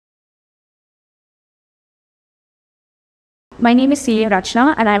My name is C.A.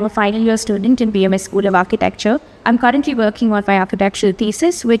 Rachna and I'm a final year student in BMS School of Architecture. I'm currently working on my architectural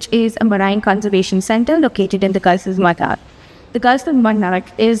thesis, which is a marine conservation center located in the Gulf of Mannar. The Gulf of Mannar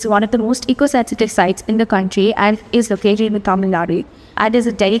is one of the most eco-sensitive sites in the country and is located in Tamil Nadu and is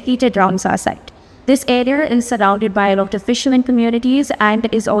a dedicated Ramsar site. This area is surrounded by a lot of fishermen communities and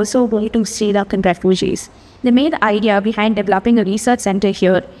is also home to Sri Lankan refugees. The main idea behind developing a research center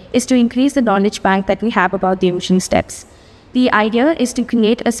here is to increase the knowledge bank that we have about the ocean steppes. The idea is to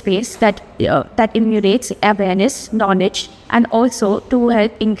create a space that emulates awareness, knowledge, and also to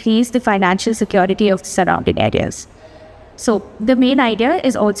help increase the financial security of the surrounding areas. So the main idea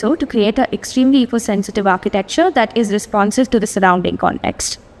is also to create an extremely eco-sensitive architecture that is responsive to the surrounding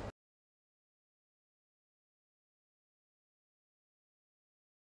context.